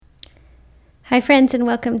Hi, friends, and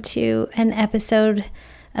welcome to an episode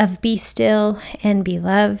of Be Still and Be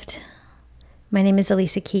Loved. My name is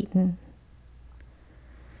Elisa Keaton.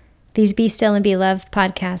 These Be Still and Be Loved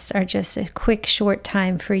podcasts are just a quick, short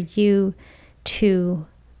time for you to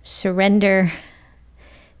surrender,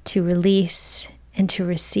 to release, and to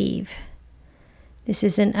receive. This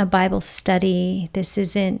isn't a Bible study. This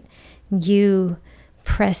isn't you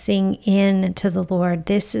pressing in to the Lord.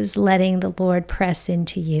 This is letting the Lord press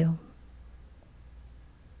into you.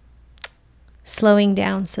 Slowing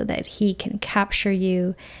down so that He can capture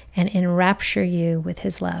you and enrapture you with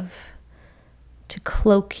His love, to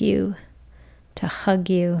cloak you, to hug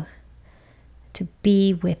you, to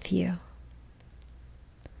be with you.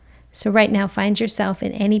 So right now, find yourself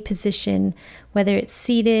in any position, whether it's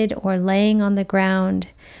seated or laying on the ground,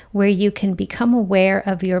 where you can become aware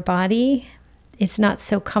of your body. It's not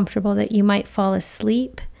so comfortable that you might fall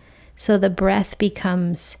asleep, so the breath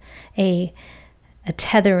becomes a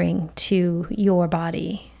tethering to your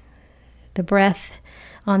body. The breath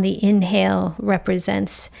on the inhale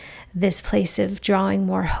represents this place of drawing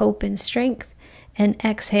more hope and strength, and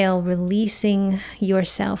exhale, releasing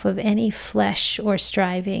yourself of any flesh or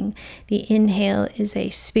striving. The inhale is a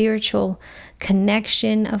spiritual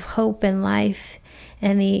connection of hope and life,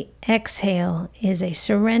 and the exhale is a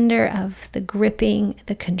surrender of the gripping,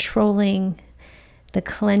 the controlling, the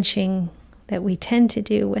clenching that we tend to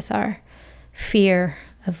do with our fear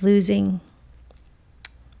of losing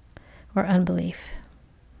or unbelief.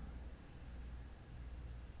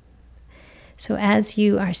 So as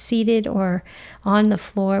you are seated or on the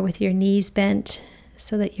floor with your knees bent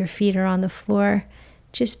so that your feet are on the floor,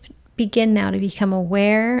 just begin now to become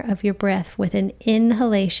aware of your breath with an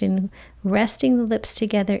inhalation, resting the lips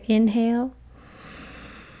together. Inhale.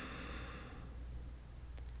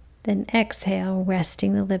 Then exhale,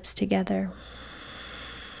 resting the lips together.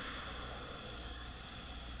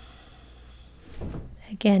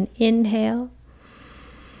 Again, inhale.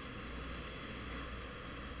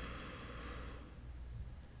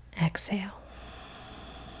 Exhale.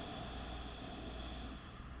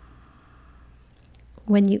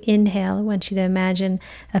 When you inhale, I want you to imagine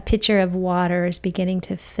a pitcher of water is beginning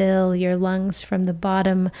to fill your lungs from the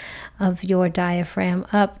bottom of your diaphragm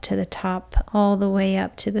up to the top, all the way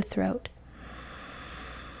up to the throat.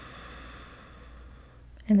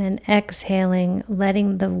 And then exhaling,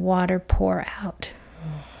 letting the water pour out.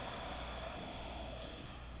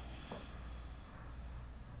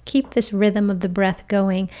 Keep this rhythm of the breath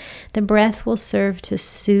going. The breath will serve to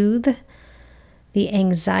soothe the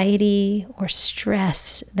anxiety or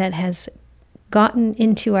stress that has gotten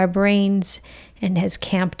into our brains and has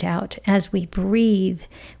camped out. As we breathe,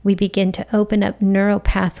 we begin to open up neural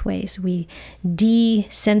pathways. We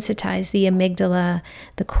desensitize the amygdala,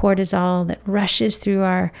 the cortisol that rushes through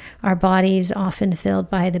our bodies, often filled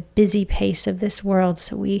by the busy pace of this world.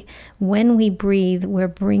 So when we breathe, we're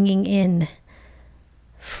bringing in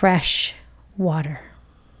fresh water,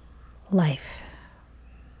 life,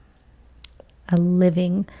 a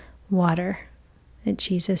living water that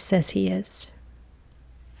Jesus says He is.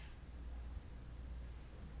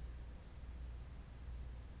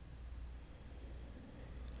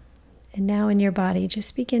 And now in your body,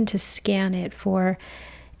 just begin to scan it for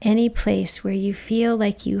any place where you feel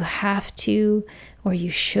like you have to, or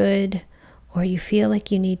you should, or you feel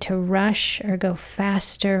like you need to rush or go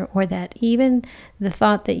faster, or that even the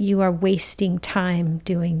thought that you are wasting time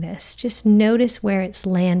doing this. Just notice where it's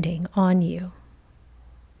landing on you.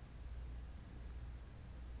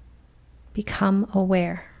 Become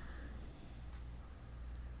aware.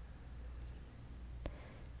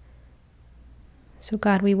 So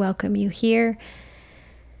God, we welcome you here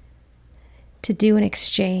to do an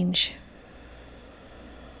exchange.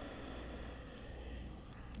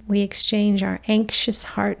 We exchange our anxious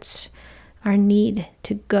hearts, our need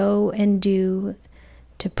to go and do,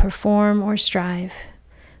 to perform or strive.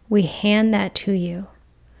 We hand that to you,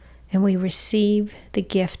 and we receive the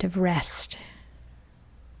gift of rest,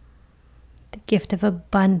 the gift of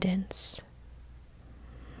abundance.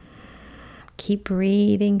 Keep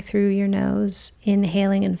breathing through your nose,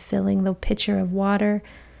 inhaling and filling the pitcher of water,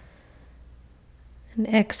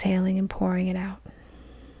 and exhaling and pouring it out.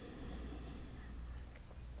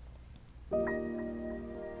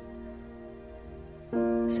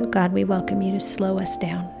 So God, we welcome you to slow us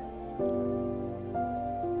down.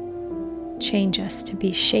 Change us to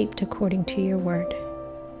be shaped according to your word.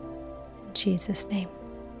 In Jesus' name.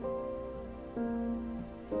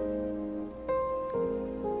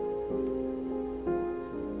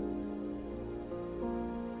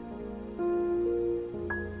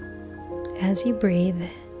 As you breathe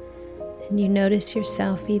and you notice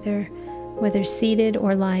yourself either whether seated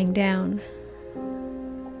or lying down.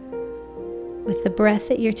 With the breath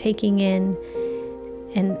that you're taking in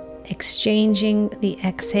and exchanging the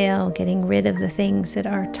exhale, getting rid of the things that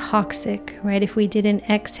are toxic, right? If we didn't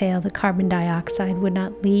exhale, the carbon dioxide would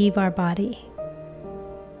not leave our body.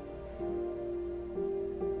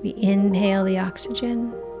 We inhale the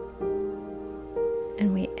oxygen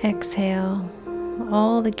and we exhale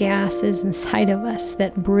all the gases inside of us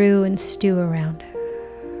that brew and stew around.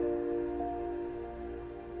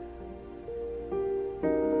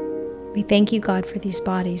 We thank you, God, for these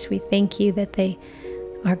bodies. We thank you that they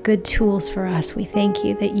are good tools for us. We thank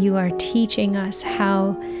you that you are teaching us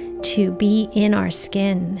how to be in our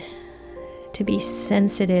skin, to be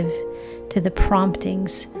sensitive to the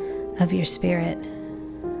promptings of your Spirit,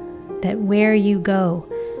 that where you go,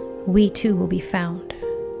 we too will be found.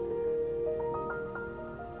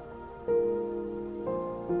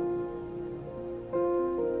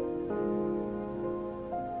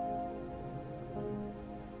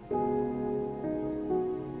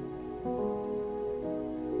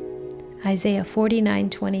 Isaiah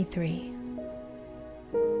 49:23.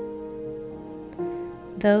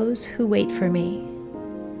 Those who wait for me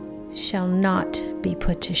shall not be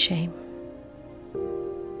put to shame.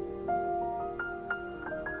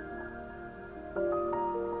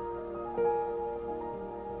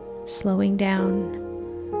 Slowing down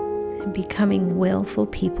and becoming willful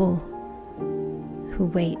people who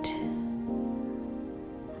wait.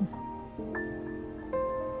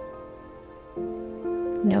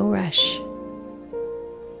 No rush.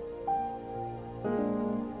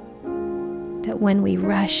 That when we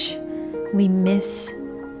rush, we miss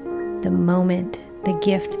the moment, the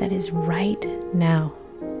gift that is right now.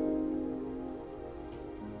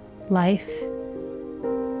 Life,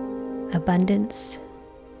 abundance,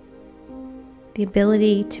 the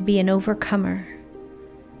ability to be an overcomer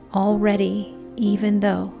already, even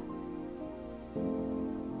though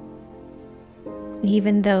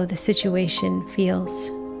the situation feels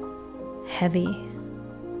heavy,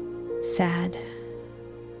 sad,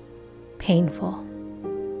 painful.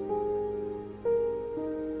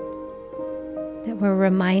 That we're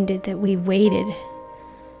reminded that we waited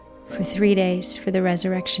for 3 days for the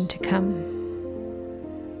resurrection to come.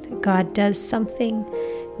 That God does something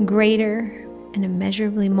greater and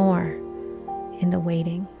immeasurably more in the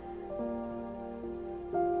waiting.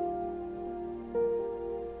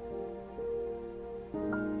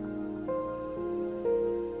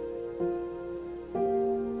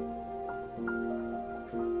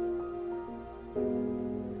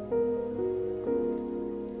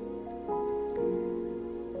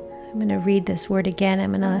 I'm going to read this word again.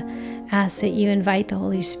 I'm going to ask that you invite the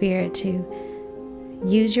Holy Spirit to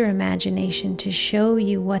use your imagination to show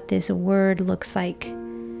you what this word looks like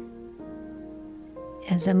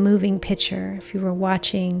as a moving picture. If you were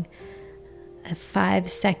watching a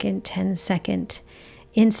 5-second, 10-second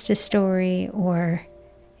Insta story or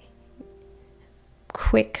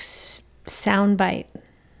quick soundbite,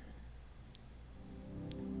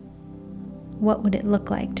 what would it look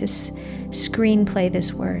like to screenplay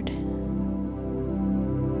this word?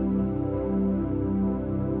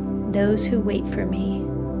 Those who wait for me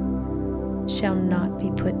shall not be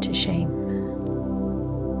put to shame.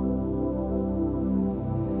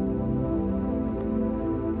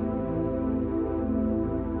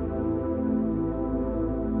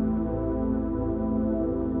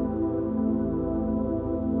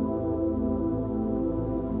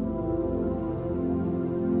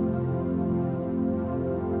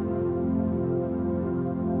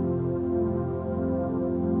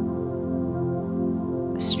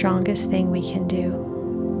 Strongest thing we can do,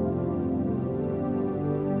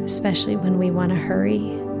 especially when we want to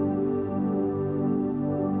hurry,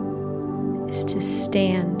 is to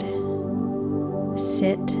stand,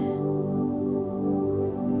 sit,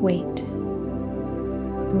 wait,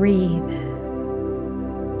 breathe,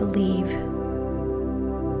 believe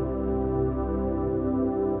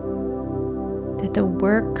that the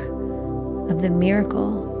work of the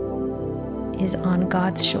miracle is on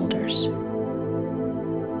God's shoulders.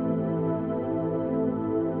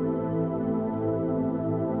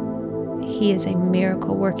 He is a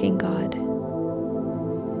miracle-working God.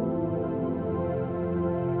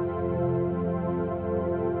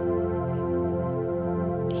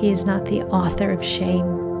 He is not the author of shame,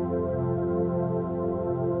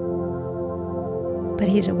 but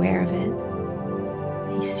He's aware of it.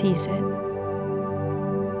 He sees it.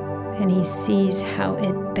 And He sees how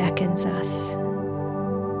it beckons us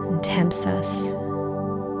and tempts us.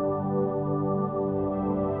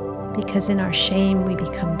 Because in our shame we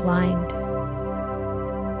become blind,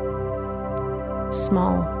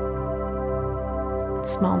 small,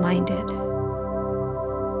 small-minded.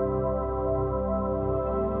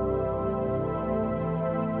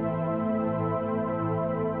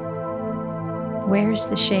 Where's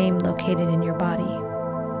the shame located in your body?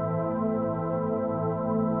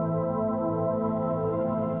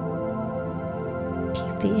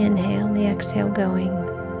 Keep the inhale and the exhale going.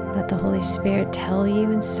 Let the Holy Spirit tell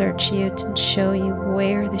you and search you to show you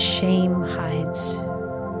where the shame hides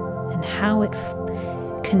and how it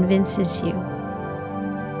convinces you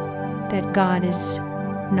that God is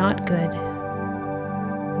not good,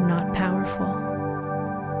 not powerful.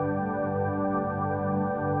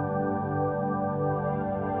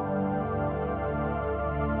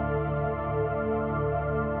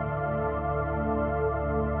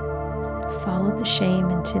 Follow the shame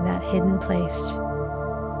into that hidden place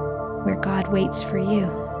where God waits for you.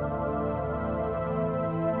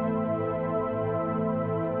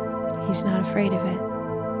 He's not afraid of it,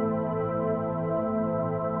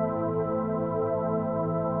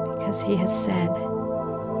 because He has said,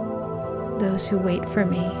 those who wait for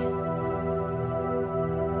me,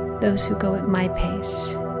 those who go at my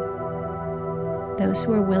pace, those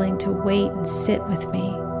who are willing to wait and sit with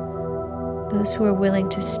me, those who are willing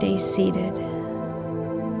to stay seated,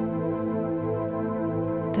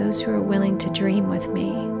 those who are willing to dream with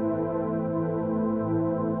me,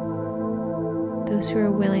 those who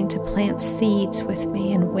are willing to plant seeds with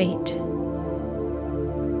me and wait,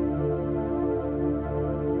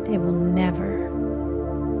 they will never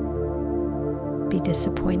be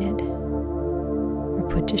disappointed or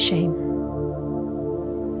put to shame.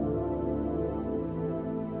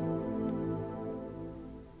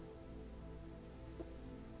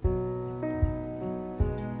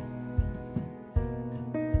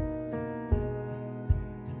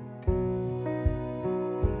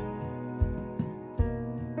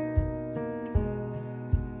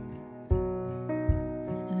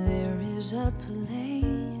 There's a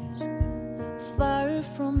place far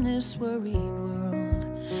from this worried world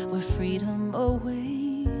where freedom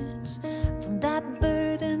awaits from that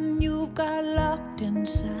burden you've got locked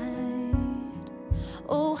inside.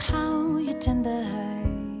 Oh, how you tend to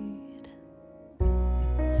hide.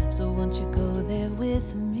 So won't you go there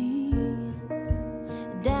with me,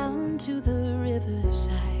 down to the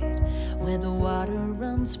riverside where the water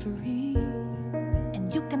runs free,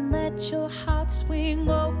 and you can let your heart swing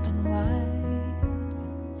open wide.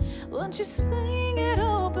 Won't you swing it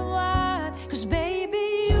open wide? 'Cause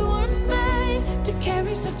baby, you weren't made to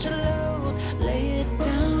carry such a load. Lay it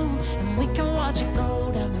down and we can watch it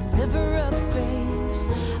go down the river of grace.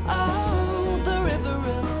 Oh, the river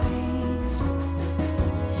of grace.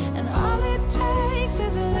 And all it takes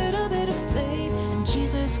is a little bit of faith, and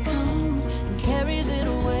Jesus comes and carries it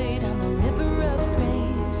away down the river of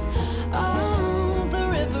grace. Oh, the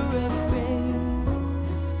river of grace.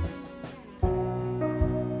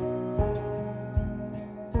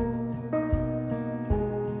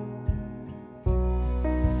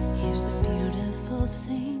 Here's the beautiful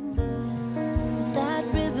thing, that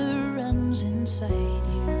river runs inside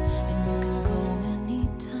you, and you can go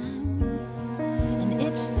anytime, and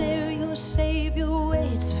it's there your Savior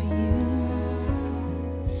waits for you.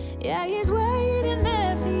 Yeah, He's waiting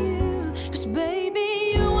there for you. 'Cause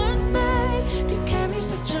baby, you weren't made to carry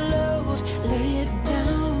such a load. Lay it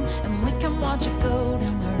down and we can watch it go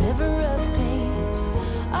down the river of grace.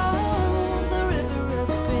 Oh, the river of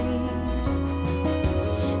grace.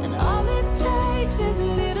 And all it takes is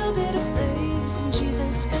a little bit of faith, and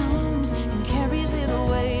Jesus comes and carries it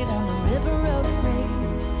away down the river of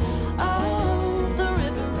grace. Oh, the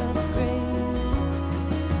river of grace.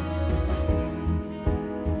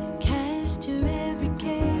 Cast your every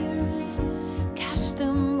care, cast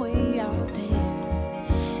them way out there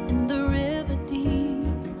in the river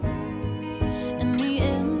deep, in the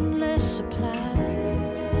endless supply,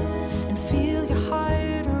 and feel your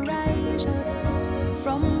heart rise up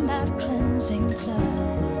from that cleansing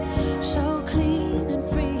flood, so clean and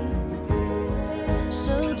free,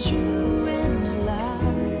 so true and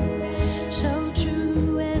alive, so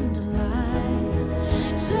true and alive,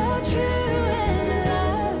 so true and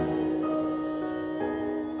alive.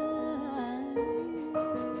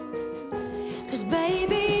 'Cause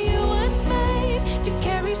baby, you weren't made to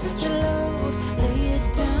carry such a load. Lay it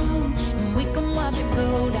down and we can watch it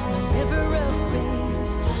go down the river of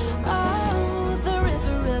grace. Oh, the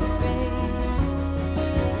river of grace.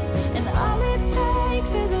 And all it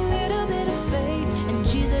takes is a little bit of faith, and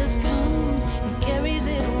Jesus comes and carries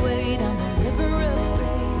it away down the river of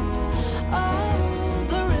grace. Oh,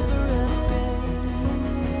 the river of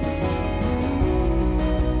grace.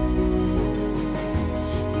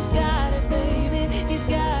 He's got it, baby. He's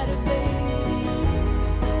got it, baby.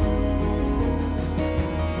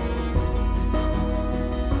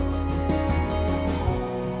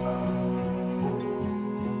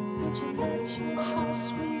 your heart.